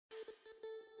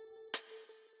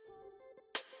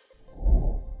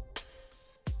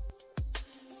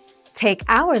Take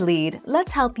our lead,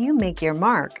 let's help you make your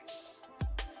mark.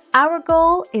 Our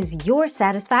goal is your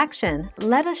satisfaction.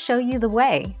 Let us show you the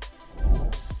way.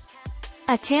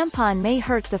 A tampon may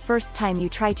hurt the first time you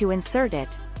try to insert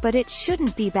it, but it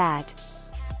shouldn't be bad.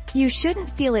 You shouldn't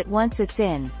feel it once it's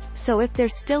in, so if there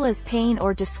still is pain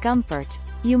or discomfort,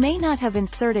 you may not have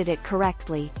inserted it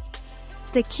correctly.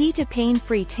 The key to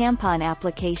pain-free tampon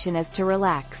application is to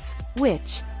relax,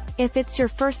 which, if it's your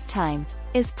first time,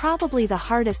 is probably the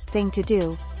hardest thing to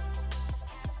do.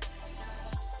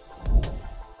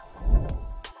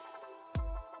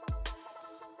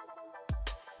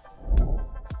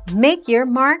 Make your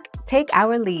mark, take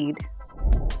our lead.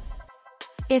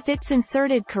 If it's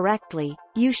inserted correctly,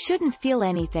 you shouldn't feel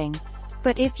anything.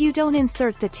 But if you don't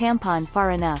insert the tampon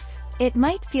far enough, it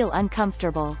might feel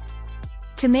uncomfortable.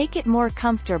 To make it more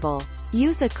comfortable,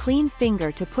 use a clean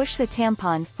finger to push the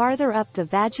tampon farther up the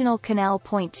vaginal canal.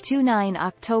 29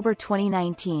 October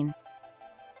 2019.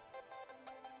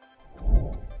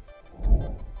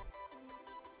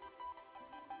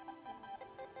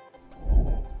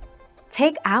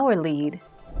 Take our lead.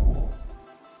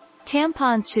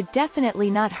 Tampons should definitely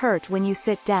not hurt when you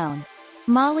sit down.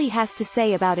 Molly has to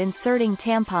say about inserting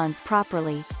tampons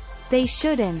properly. They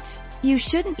shouldn't. You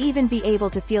shouldn't even be able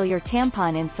to feel your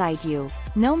tampon inside you,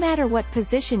 no matter what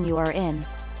position you are in.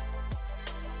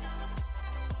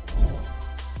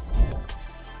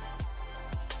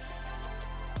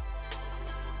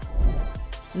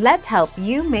 Let's help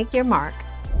you make your mark.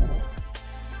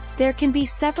 There can be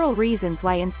several reasons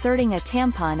why inserting a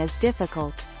tampon is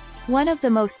difficult. One of the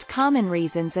most common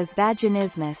reasons is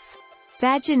vaginismus.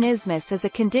 Vaginismus is a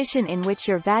condition in which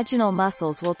your vaginal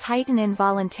muscles will tighten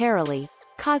involuntarily,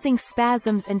 causing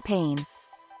spasms and pain.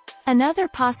 Another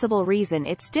possible reason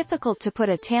it's difficult to put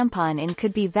a tampon in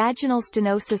could be vaginal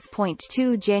stenosis.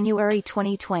 2 January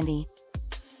 2020.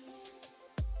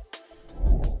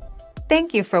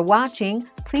 Thank you for watching.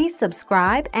 Please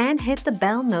subscribe and hit the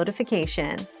bell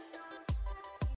notification.